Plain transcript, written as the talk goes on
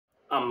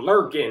I'm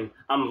lurking,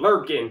 I'm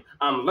lurking,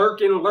 I'm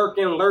lurking,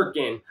 lurking,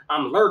 lurking.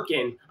 I'm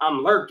lurking,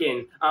 I'm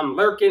lurking, I'm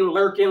lurking,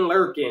 lurking,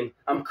 lurking.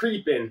 I'm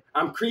creeping,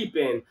 I'm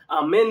creeping.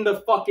 I'm in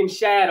the fucking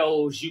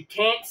shadows. You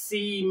can't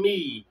see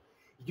me.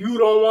 You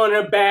don't want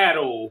to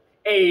battle.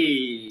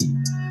 Ayy.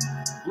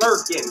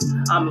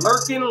 Lurking, I'm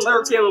lurking,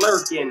 lurking,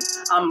 lurking.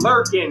 I'm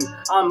lurking,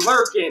 I'm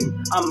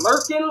lurking, I'm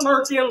lurking,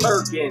 lurking,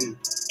 lurking.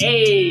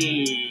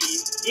 Ayy.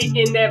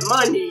 Getting that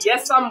money.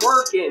 Yes, I'm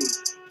working.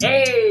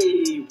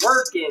 Hey,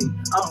 working.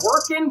 I'm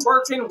working,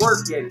 working,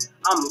 working.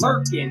 I'm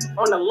lurking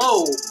on the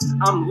low.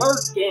 I'm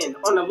lurking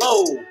on the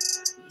low.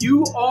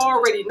 You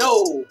already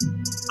know.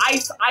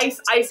 Ice,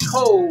 ice, ice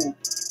cold.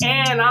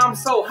 And I'm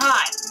so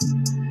hot.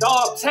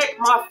 Dog, check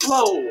my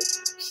flow.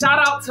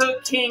 Shout out to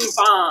King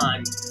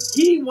Von.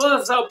 He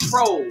was a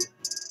pro.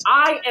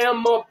 I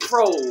am a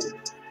pro.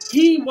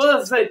 He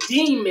was a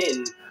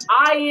demon.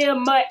 I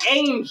am an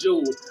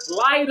angel.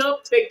 Light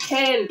up the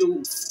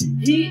candles.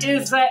 He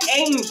is an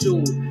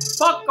angel.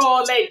 Fuck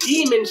all that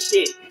demon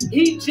shit.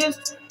 He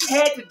just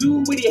had to do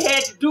what he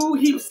had to do.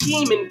 He was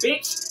scheming,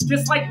 bitch.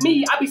 Just like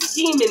me, I be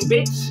scheming,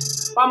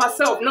 bitch. By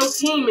myself, no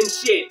team and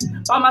shit.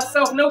 By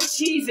myself, no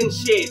cheese and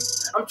shit.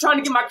 I'm trying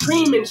to get my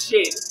cream and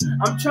shit.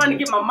 I'm trying to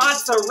get my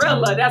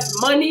mozzarella. That's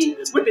money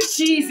with the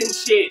cheese and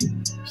shit.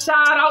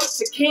 Shout out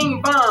to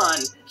King Von.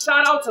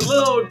 Shout out to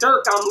Lil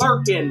Durk. I'm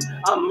lurking.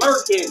 I'm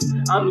lurking.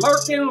 I'm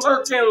lurking,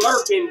 lurking,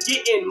 lurking.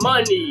 Getting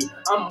money.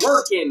 I'm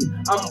working.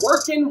 I'm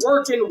working,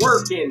 working,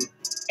 working.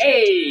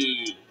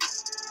 Ayy.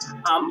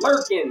 I'm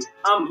lurking,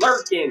 I'm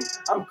lurking,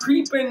 I'm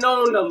creeping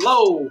on the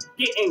low,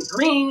 getting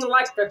green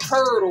like the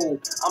turtle.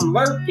 I'm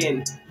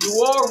lurking,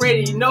 you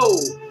already know,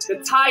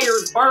 the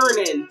tire's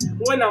burning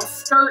when I'm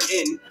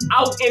skirting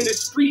out in the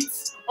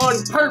streets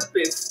on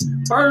purpose,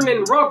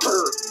 burning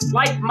rubber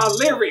like my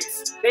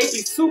lyrics. They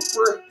be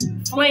super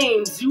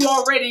flames, you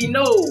already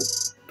know.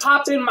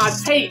 Popping my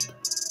tape,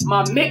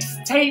 my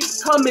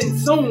mixtape coming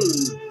soon.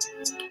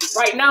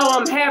 Right now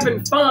I'm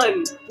having fun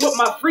with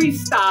my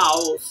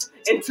freestyles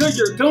until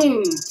you're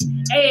doomed.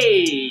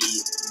 Ayy,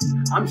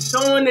 I'm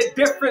showing a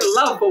different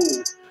level.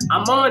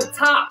 I'm on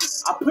top.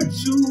 I put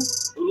you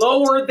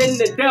lower than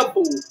the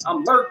devil.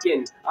 I'm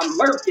lurking. I'm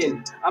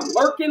lurking. I'm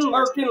lurking,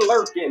 lurking,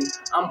 lurking.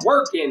 I'm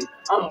working.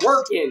 I'm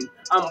working.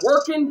 I'm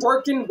working,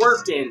 working,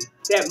 working.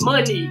 That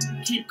money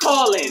keep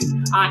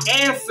calling. I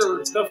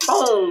answer the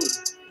phone.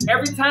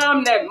 Every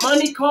time that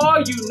money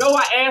call, you know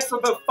I answer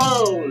the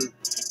phone.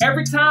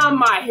 Every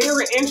time I hear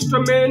an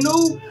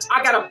instrumental,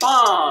 I got a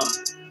bomb.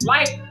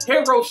 Like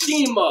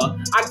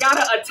Hiroshima, I got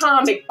an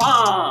atomic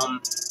bomb.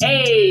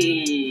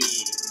 Ayy.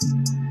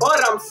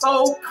 But I'm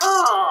so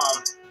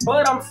calm.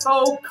 But I'm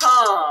so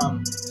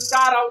calm.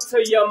 Shout out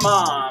to your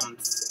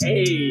moms.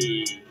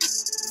 Ayy.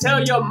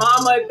 Tell your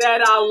mama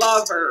that I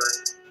love her.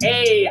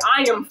 Ayy,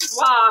 I am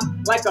fly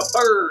like a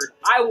bird.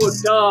 I will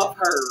dove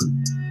her.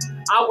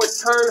 I would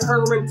turn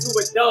her into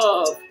a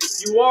dove.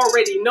 You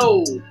already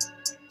know.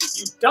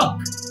 You duck.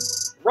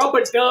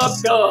 Rubber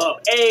dub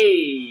dub.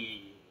 Ayy.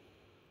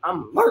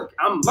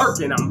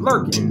 I'm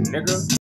lurking, nigga.